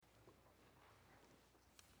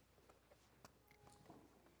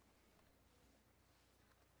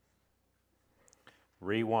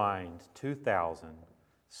Rewind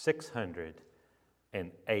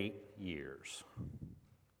 2,608 years.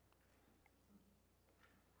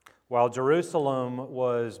 While Jerusalem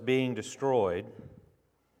was being destroyed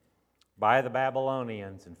by the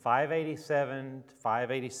Babylonians in 587 to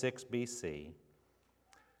 586 BC,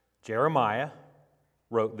 Jeremiah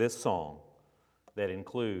wrote this song that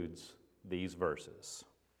includes these verses.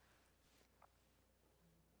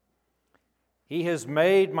 He has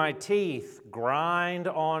made my teeth grind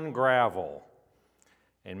on gravel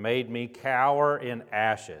and made me cower in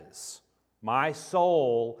ashes. My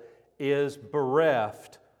soul is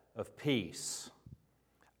bereft of peace.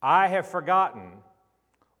 I have forgotten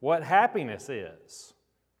what happiness is.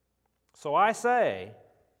 So I say,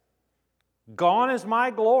 gone is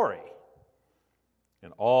my glory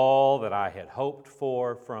and all that I had hoped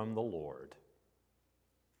for from the Lord.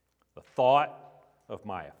 The thought of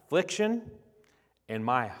my affliction and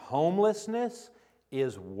my homelessness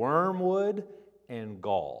is wormwood and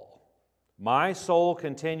gall. My soul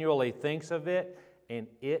continually thinks of it, and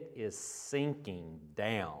it is sinking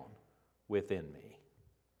down within me.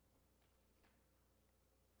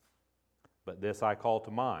 But this I call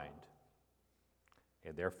to mind,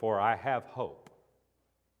 and therefore I have hope.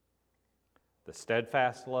 The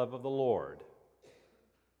steadfast love of the Lord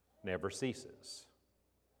never ceases.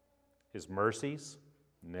 His mercies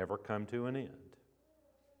never come to an end.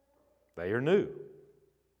 They are new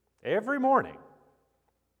every morning.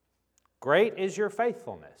 Great is your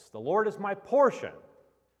faithfulness. The Lord is my portion,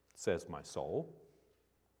 says my soul.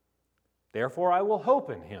 Therefore I will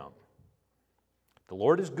hope in him. The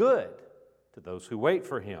Lord is good to those who wait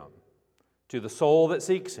for him, to the soul that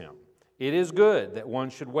seeks him. It is good that one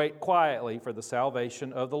should wait quietly for the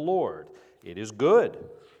salvation of the Lord. It is good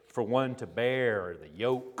for one to bear the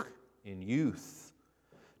yoke in youth,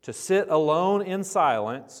 to sit alone in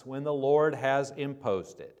silence when the Lord has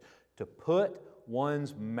imposed it, to put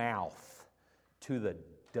one's mouth to the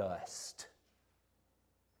dust.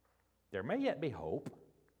 There may yet be hope.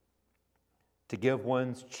 To give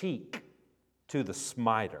one's cheek to the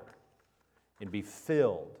smiter and be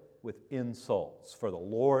filled with insults, for the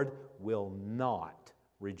Lord will not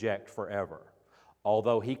reject forever.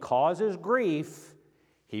 Although he causes grief,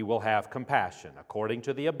 he will have compassion according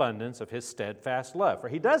to the abundance of his steadfast love. For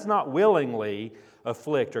he does not willingly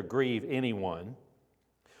afflict or grieve anyone.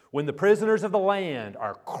 When the prisoners of the land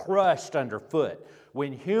are crushed underfoot,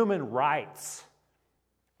 when human rights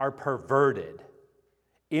are perverted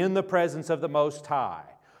in the presence of the Most High,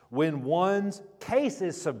 when one's case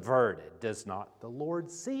is subverted, does not the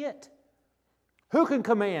Lord see it? Who can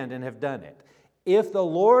command and have done it? If the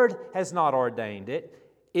Lord has not ordained it,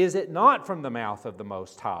 is it not from the mouth of the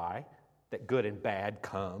Most High that good and bad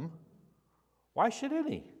come? Why should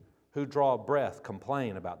any who draw breath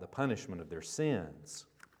complain about the punishment of their sins?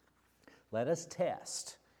 Let us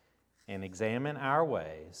test and examine our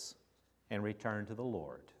ways and return to the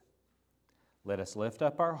Lord. Let us lift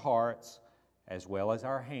up our hearts as well as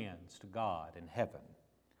our hands to God in heaven.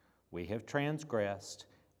 We have transgressed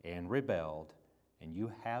and rebelled, and you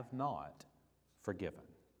have not forgiven.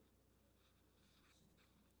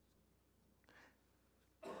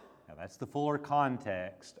 Now that's the fuller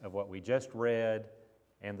context of what we just read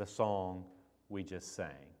and the song we just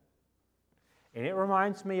sang. And it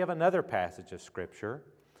reminds me of another passage of Scripture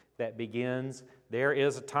that begins, there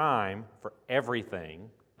is a time for everything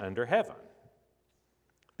under heaven.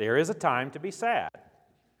 There is a time to be sad,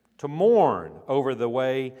 to mourn over the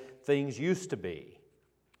way things used to be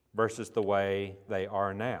versus the way they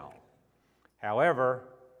are now. However,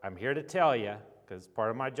 I'm here to tell you, because it's part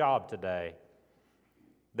of my job today,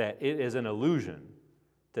 that it is an illusion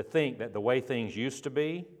to think that the way things used to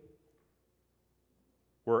be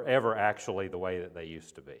were ever actually the way that they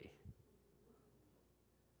used to be.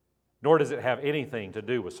 Nor does it have anything to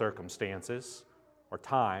do with circumstances or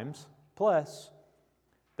times. Plus,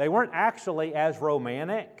 they weren't actually as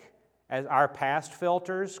romantic as our past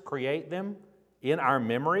filters create them in our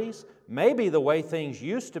memories. Maybe the way things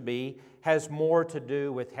used to be has more to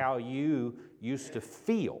do with how you used to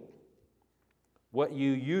feel, what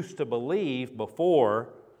you used to believe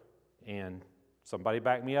before, and somebody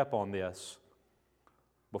back me up on this,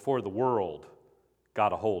 before the world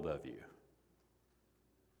got a hold of you.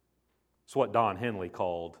 It's what Don Henley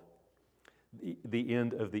called the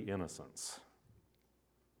end of the innocence.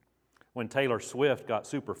 When Taylor Swift got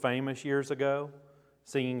super famous years ago,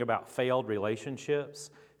 singing about failed relationships,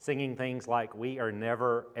 singing things like, we are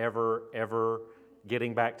never, ever, ever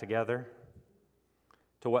getting back together,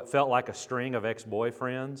 to what felt like a string of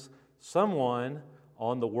ex-boyfriends, someone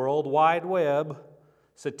on the World Wide Web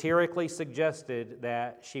satirically suggested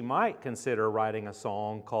that she might consider writing a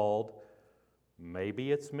song called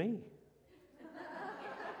Maybe It's Me.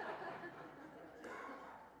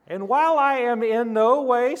 And while I am in no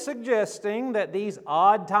way suggesting that these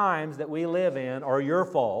odd times that we live in are your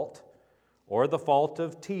fault or the fault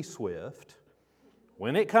of T Swift,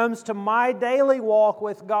 when it comes to my daily walk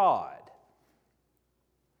with God,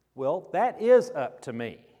 well, that is up to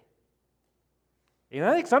me.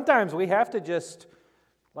 I think sometimes we have to just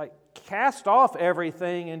cast off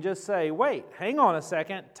everything and just say, wait, hang on a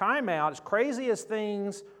second, time out. As crazy as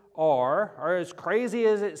things are, or as crazy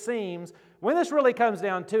as it seems, when this really comes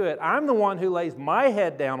down to it, I'm the one who lays my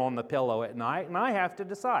head down on the pillow at night, and I have to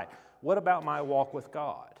decide, what about my walk with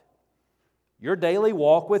God? Your daily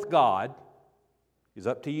walk with God is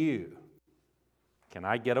up to you. Can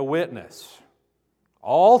I get a witness?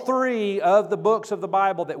 All three of the books of the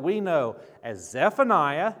Bible that we know as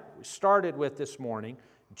Zephaniah, we started with this morning,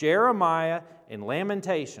 Jeremiah, and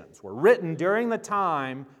Lamentations were written during the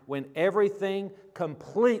time when everything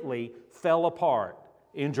completely fell apart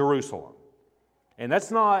in Jerusalem. And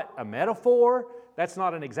that's not a metaphor, that's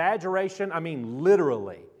not an exaggeration. I mean,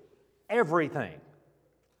 literally, everything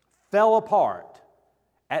fell apart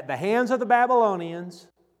at the hands of the Babylonians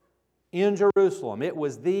in Jerusalem. It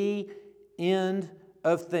was the end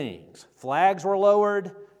of things. Flags were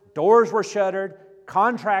lowered, doors were shuttered,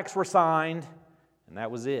 contracts were signed, and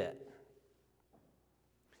that was it.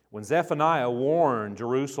 When Zephaniah warned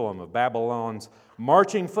Jerusalem of Babylon's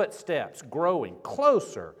marching footsteps growing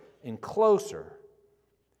closer and closer,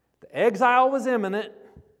 the exile was imminent.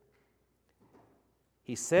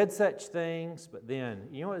 He said such things, but then,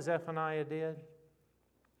 you know what Zephaniah did?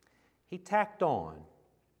 He tacked on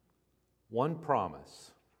one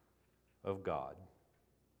promise of God.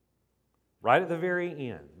 Right at the very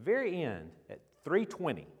end, at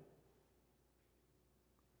 3:20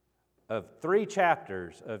 of 3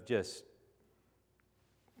 chapters of it's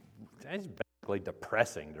basically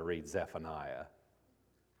depressing to read Zephaniah.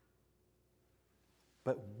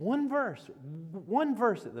 But one verse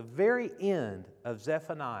at the very end of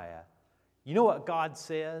Zephaniah, you know what God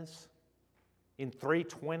says in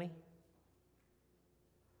 3:20?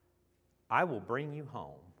 I will bring you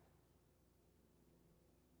home.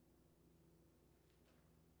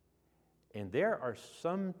 And there are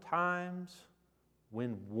some times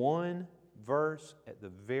when one verse at the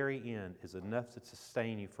very end is enough to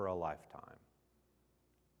sustain you for a lifetime.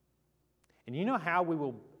 And you know how we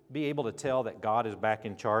will be able to tell that God is back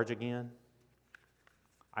in charge again?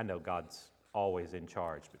 I know God's always in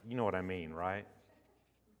charge, but you know what I mean, right?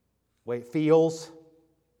 The way it feels.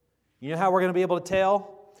 You know how we're going to be able to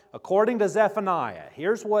tell? According to Zephaniah,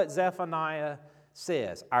 here's what Zephaniah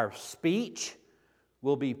says. Our speech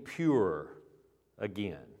will be pure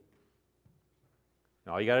again.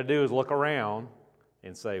 Now, all you got to do is look around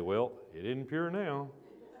and say, well, it isn't pure now.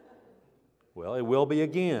 Well, it will be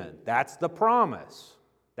again. That's the promise.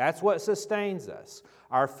 That's what sustains us.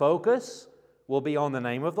 Our focus will be on the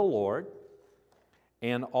name of the Lord,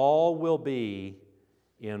 and all will be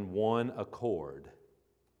in one accord.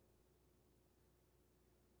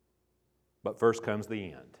 But first comes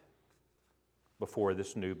the end, before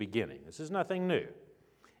this new beginning. This is nothing new.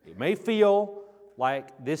 It may feel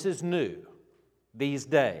like this is new these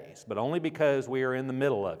days, but only because we are in the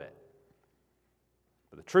middle of it.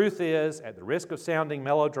 But the truth is, at the risk of sounding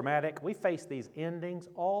melodramatic, we face these endings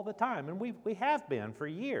all the time, and we have been for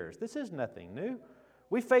years. This is nothing new.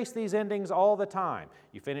 We face these endings all the time.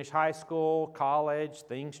 You finish high school, college,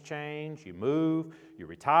 things change, you move, you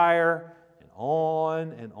retire, and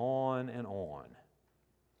on and on and on.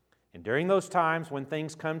 And during those times when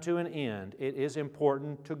things come to an end, it is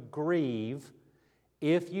important to grieve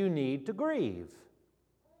if you need to grieve.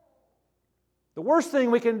 The worst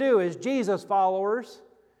thing we can do as Jesus followers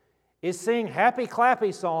is sing happy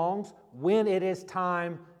clappy songs when it is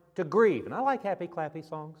time to grieve. And I like happy clappy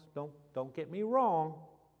songs, don't get me wrong.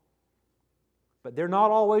 But they're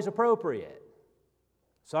not always appropriate.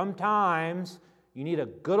 Sometimes you need a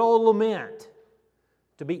good old lament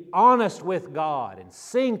to be honest with God and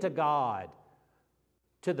sing to God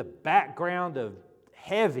to the background of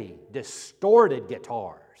heavy, distorted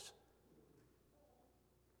guitars.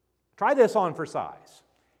 Try this on for size.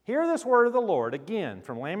 Hear this word of the Lord again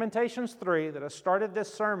from Lamentations 3 that I started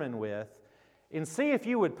this sermon with, and see if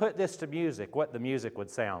you would put this to music, what the music would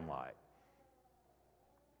sound like.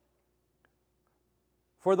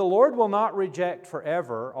 For the Lord will not reject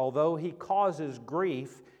forever, although He causes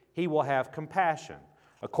grief, He will have compassion,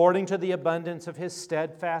 according to the abundance of His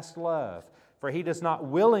steadfast love. for he does not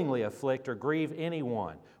willingly afflict or grieve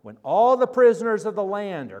anyone. When all the prisoners of the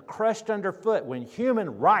land are crushed underfoot, when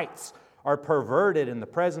human rights are perverted in the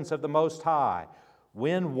presence of the Most High,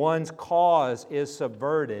 when one's cause is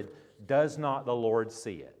subverted, does not the Lord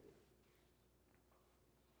see it?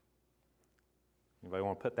 Anybody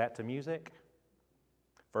want to put that to music?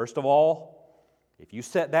 First of all, if you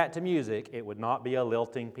set that to music, it would not be a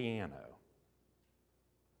lilting piano.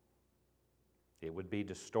 It would be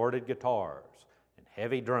distorted guitars and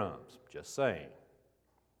heavy drums, just saying.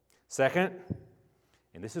 Second,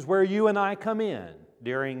 and this is where you and I come in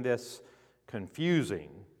during this confusing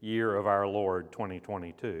year of our Lord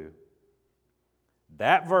 2022,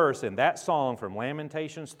 that verse in that song from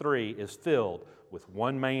Lamentations 3 is filled with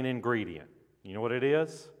one main ingredient. You know what it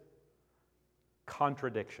is?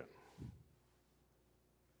 Contradiction.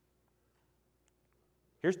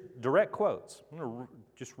 Here's direct quotes. I'm going to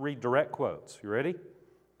just read direct quotes. You ready?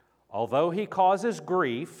 Although he causes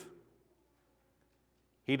grief,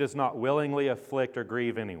 he does not willingly afflict or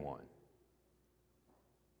grieve anyone.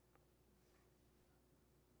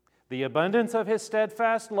 The abundance of his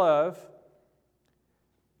steadfast love,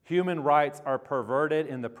 human rights are perverted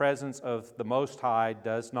in the presence of the Most High,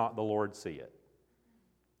 does not the Lord see it?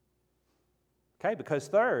 Okay, because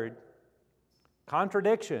third,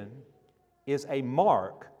 contradiction is a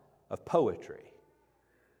mark of poetry.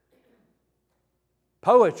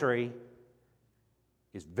 Poetry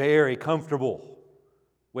is very comfortable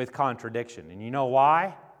with contradiction. And you know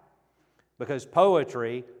why? Because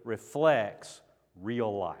poetry reflects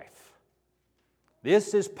real life.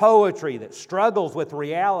 This is poetry that struggles with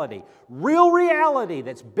reality, real reality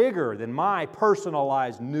that's bigger than my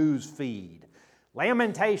personalized news feed.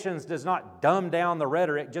 Lamentations does not dumb down the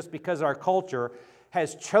rhetoric just because our culture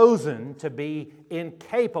has chosen to be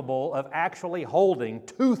incapable of actually holding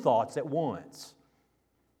two thoughts at once.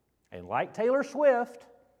 And like Taylor Swift,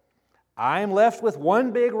 I am left with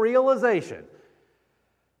one big realization.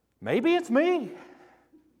 Maybe it's me.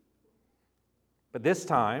 But this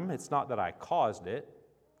time, it's not that I caused it,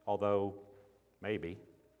 although maybe,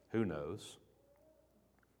 who knows.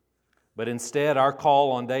 But instead, our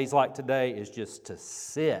call on days like today is just to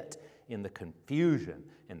sit in the confusion,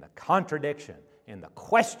 in the contradiction, in the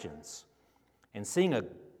questions, and sing a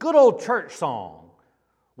good old church song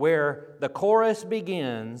where the chorus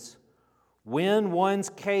begins, "When one's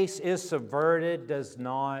case is subverted, does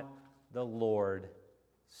not the Lord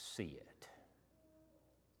see it?"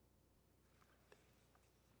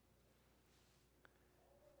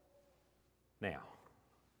 Now,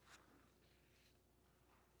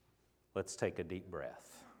 let's take a deep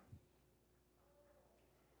breath.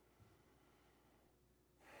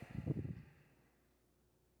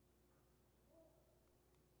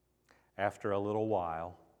 After a little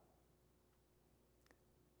while,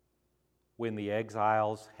 when the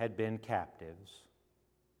exiles had been captives,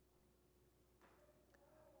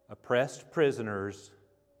 oppressed prisoners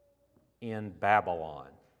in Babylon,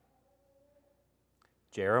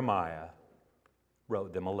 Jeremiah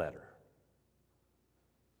wrote them a letter.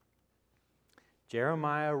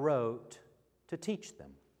 Jeremiah wrote to teach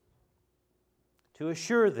them, to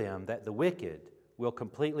assure them that the wicked will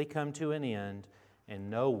completely come to an end and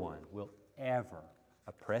no one will ever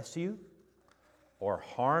oppress you or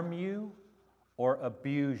harm you or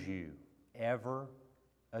abuse you ever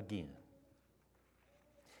again.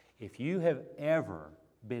 If you have ever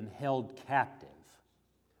been held captive,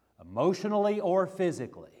 emotionally or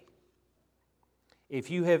physically, if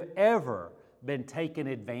you have ever been taken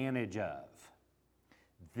advantage of,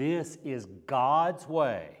 this is God's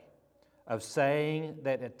way of saying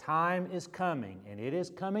that a time is coming, and it is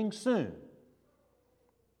coming soon,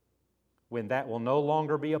 when that will no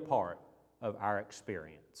longer be a part of our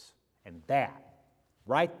experience. And that,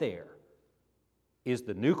 right there, is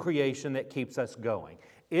the new creation that keeps us going.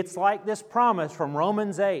 It's like this promise from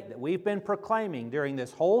Romans 8 that we've been proclaiming during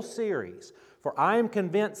this whole series. For I am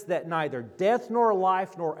convinced that neither death nor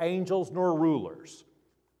life, nor angels nor rulers,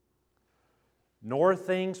 nor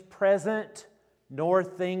things present, nor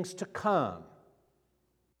things to come,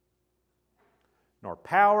 nor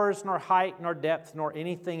powers, nor height, nor depth, nor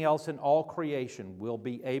anything else in all creation will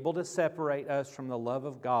be able to separate us from the love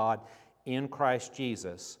of God in Christ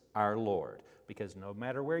Jesus our Lord. Because no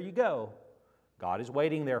matter where you go, God is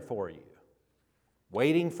waiting there for you,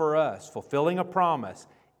 waiting for us, fulfilling a promise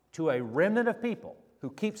to a remnant of people who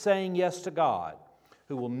keep saying yes to God,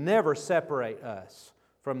 who will never separate us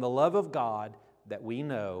from the love of God that we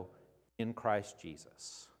know in Christ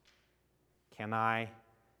Jesus. Can I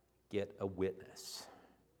get a witness?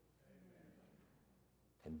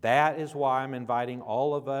 And that is why I'm inviting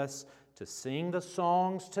all of us to sing the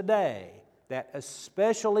songs today that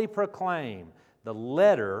especially proclaim the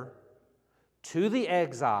letter to the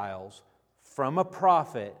exiles from a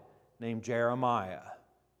prophet named Jeremiah.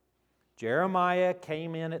 Jeremiah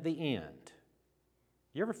came in at the end.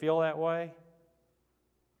 You ever feel that way?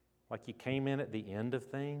 Like you came in at the end of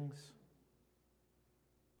things?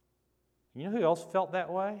 You know who else felt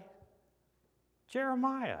that way?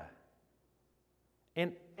 Jeremiah.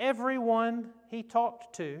 And everyone he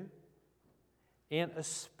talked to, and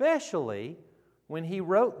especially when he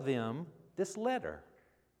wrote them this letter.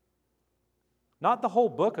 Not the whole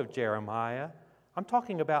book of Jeremiah. I'm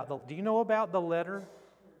talking about do you know about the letter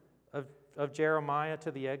of Jeremiah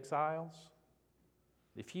to the exiles?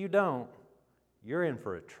 If you don't, you're in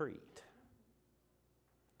for a treat.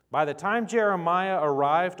 By the time Jeremiah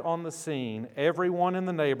arrived on the scene, everyone in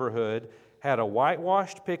the neighborhood had a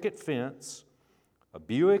whitewashed picket fence, a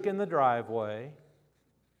Buick in the driveway.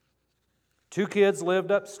 2 kids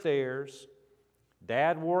lived upstairs.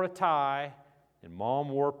 Dad wore a tie, and Mom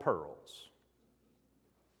wore pearls.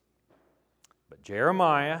 But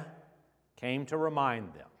Jeremiah came to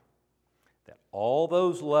remind them that all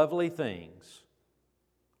those lovely things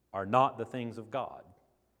are not the things of God,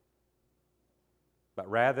 but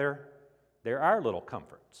rather they're our little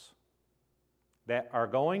comforts that are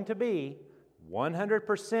going to be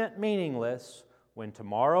 100% meaningless when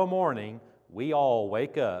tomorrow morning we all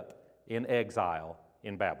wake up in exile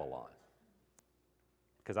in Babylon.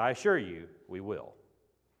 Because I assure you, we will.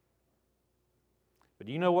 But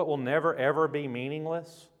do you know what will never, ever be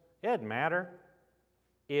meaningless? It doesn't matter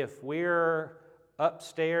if we're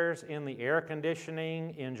upstairs in the air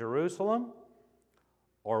conditioning in Jerusalem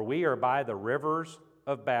or we are by the rivers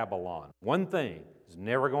of Babylon. One thing is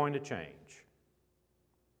never going to change.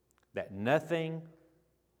 That nothing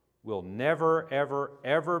will never, ever,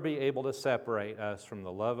 ever be able to separate us from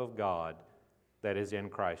the love of God that is in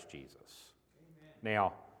Christ Jesus. Amen.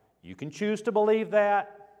 Now, you can choose to believe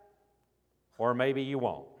that, or maybe you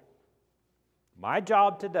won't. My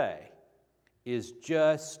job today is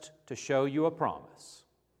just to show you a promise.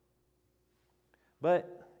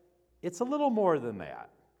 But it's a little more than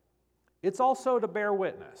that. It's also to bear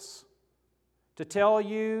witness, to tell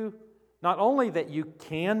you not only that you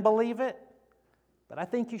can believe it, but I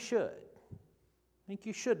think you should. I think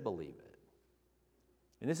you should believe it.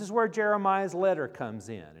 And this is where Jeremiah's letter comes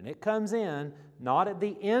in. And it comes in not at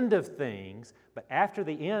the end of things, but after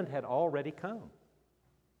the end had already come.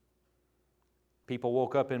 People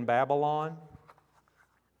woke up in Babylon.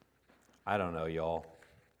 I don't know, y'all.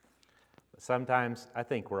 But sometimes I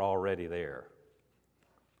think we're already there.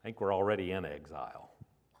 I think we're already in exile.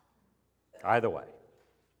 Either way,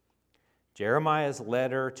 Jeremiah's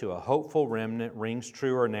letter to a hopeful remnant rings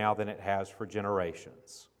truer now than it has for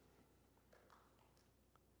generations.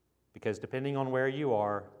 Because depending on where you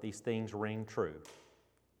are, these things ring true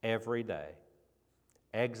every day.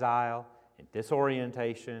 Exile and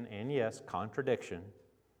disorientation and, yes, contradiction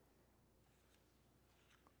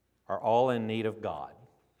are all in need of God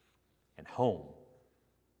and home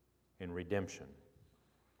and redemption.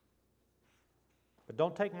 But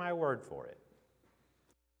don't take my word for it.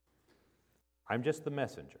 I'm just the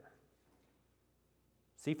messenger.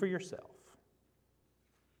 See for yourself.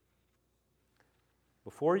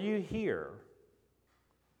 Before you hear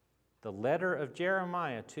the letter of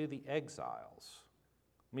Jeremiah to the exiles,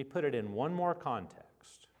 let me put it in one more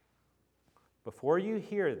context. Before you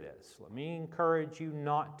hear this, let me encourage you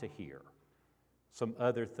not to hear some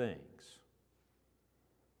other things.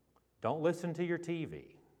 Don't listen to your TV.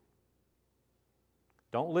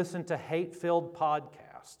 Don't listen to hate-filled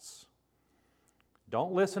podcasts.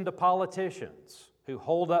 Don't listen to politicians who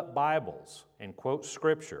hold up Bibles and quote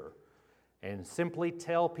Scripture and simply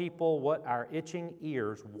tell people what our itching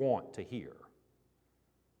ears want to hear.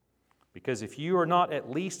 Because if you are not at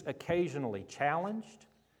least occasionally challenged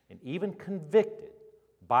and even convicted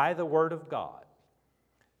by the Word of God,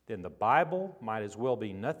 then the Bible might as well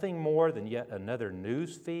be nothing more than yet another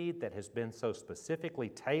news feed that has been so specifically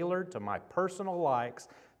tailored to my personal likes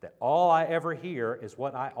that all I ever hear is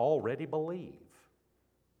what I already believe.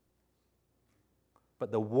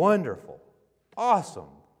 But the wonderful, awesome,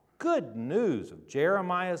 good news of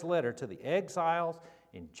Jeremiah's letter to the exiles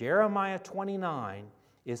in Jeremiah 29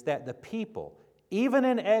 is that the people, even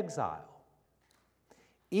in exile,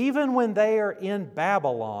 even when they are in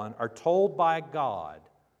Babylon, are told by God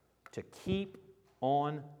to keep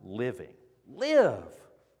on living. Live.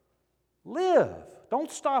 Live. Don't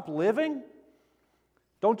stop living.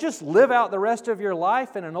 Don't just live out the rest of your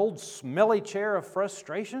life in an old smelly chair of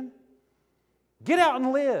frustration. Get out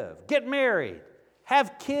and live. Get married.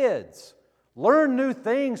 Have kids. Learn new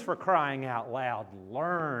things, for crying out loud.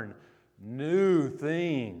 Learn. new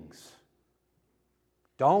things.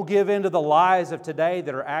 Don't give in to the lies of today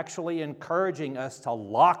that are actually encouraging us to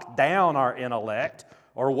lock down our intellect,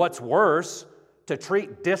 or what's worse, to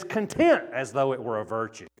treat discontent as though it were a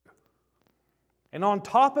virtue. And on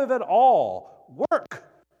top of it all, work.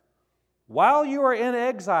 While you are in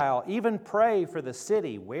exile, even pray for the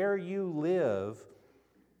city where you live,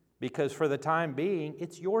 because for the time being,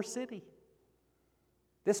 it's your city.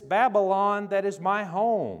 This Babylon that is my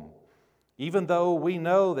home, even though we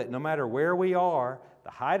know that no matter where we are,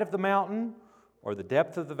 the height of the mountain or the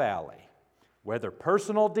depth of the valley, whether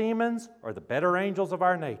personal demons or the better angels of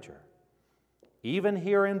our nature, even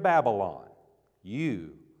here in Babylon,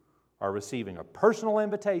 you are receiving a personal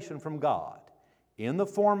invitation from God in the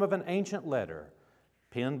form of an ancient letter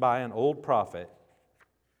penned by an old prophet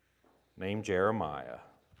named Jeremiah.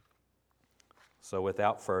 So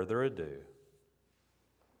without further ado,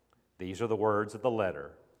 these are the words of the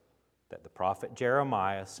letter that the prophet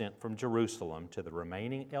Jeremiah sent from Jerusalem to the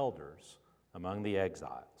remaining elders among the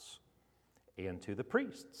exiles and to the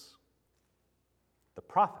priests, the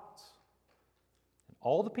prophets, and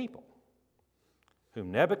all the people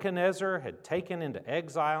whom Nebuchadnezzar had taken into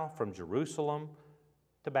exile from Jerusalem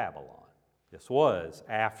to Babylon. This was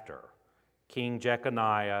after King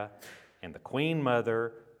Jeconiah and the queen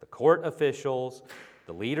mother, the court officials,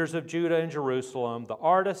 the leaders of Judah and Jerusalem, the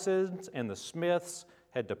artisans and the smiths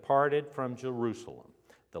had departed from Jerusalem.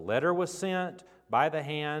 The letter was sent by the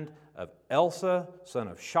hand of Elsa, son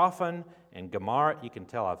of Shaphan, and Gemariah. You can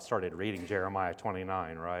tell I've started reading Jeremiah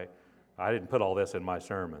 29, right? I didn't put all this in my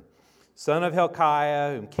sermon. Son of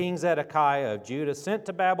Hilkiah, whom King Zedekiah of Judah sent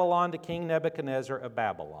to Babylon to King Nebuchadnezzar of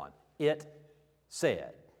Babylon. It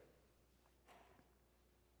said,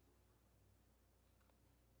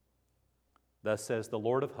 "Thus says the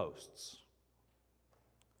Lord of hosts,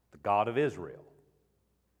 the God of Israel,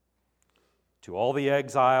 to all the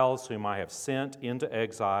exiles whom I have sent into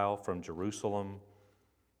exile from Jerusalem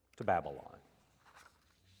to Babylon.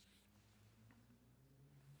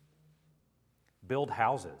 Build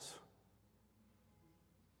houses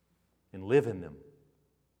and live in them.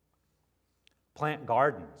 Plant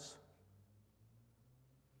gardens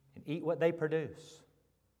and eat what they produce.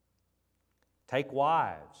 Take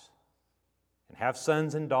wives and have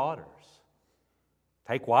sons and daughters.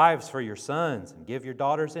 Take wives for your sons and give your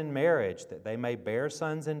daughters in marriage, that they may bear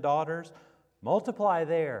sons and daughters. Multiply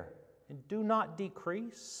there and do not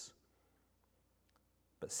decrease.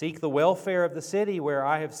 But seek the welfare of the city where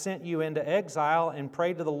I have sent you into exile, and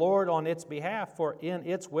pray to the Lord on its behalf, for in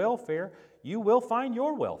its welfare you will find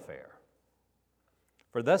your welfare.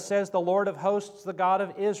 For thus says the Lord of hosts, the God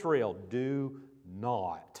of Israel, do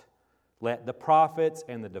not let the prophets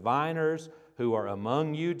and the diviners who are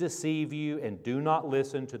among you deceive you, and do not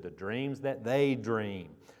listen to the dreams that they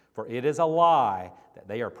dream. For it is a lie that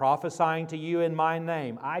they are prophesying to you in my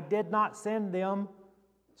name. I did not send them,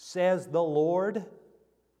 says the Lord.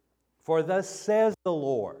 For thus says the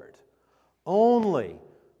Lord, only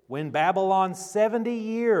when Babylon's 70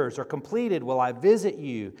 years are completed will I visit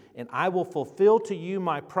you, and I will fulfill to you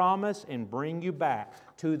my promise and bring you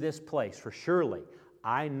back to this place. For surely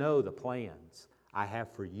I know the plans I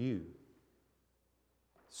have for you,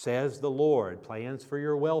 says the Lord, plans for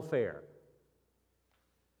your welfare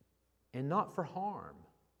and not for harm,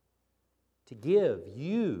 to give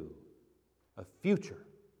you a future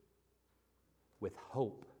with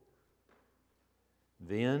hope.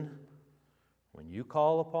 Then, when you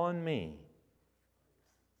call upon me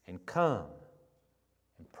and come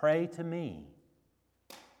and pray to me,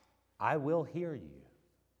 I will hear you.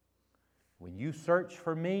 When you search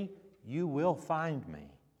for me, you will find me.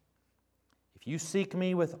 If you seek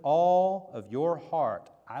me with all of your heart,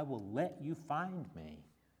 I will let you find me,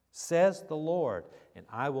 says the Lord, and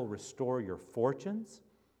I will restore your fortunes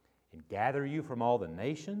and gather you from all the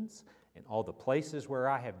nations and all the places where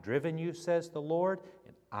I have driven you, says the Lord,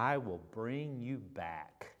 and I will bring you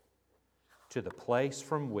back to the place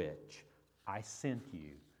from which I sent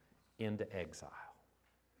you into exile.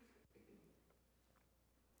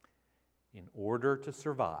 In order to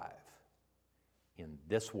survive in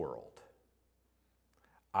this world,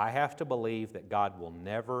 I have to believe that God will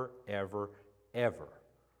never, ever, ever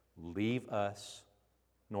leave us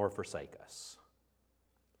nor forsake us.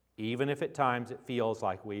 Even if at times it feels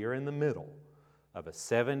like we are in the middle of a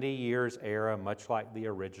 70 years era, much like the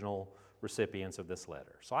original recipients of this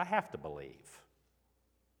letter. So I have to believe.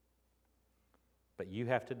 But you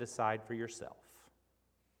have to decide for yourself.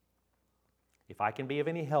 If I can be of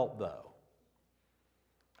any help, though,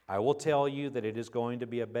 I will tell you that it is going to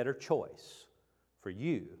be a better choice for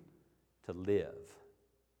you to live,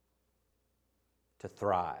 to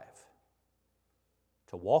thrive,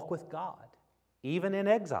 to walk with God, even in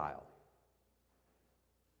exile.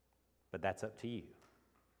 But that's up to you.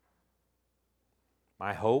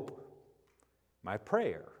 My hope, my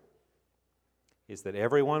prayer, is that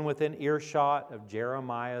everyone within earshot of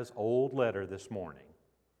Jeremiah's old letter this morning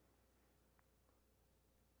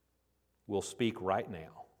will speak right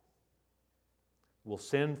now, will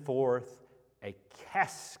send forth a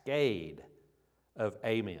cascade of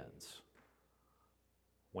amens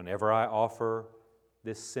whenever I offer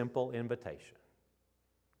this simple invitation.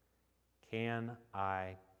 Can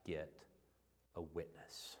I get a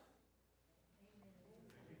witness?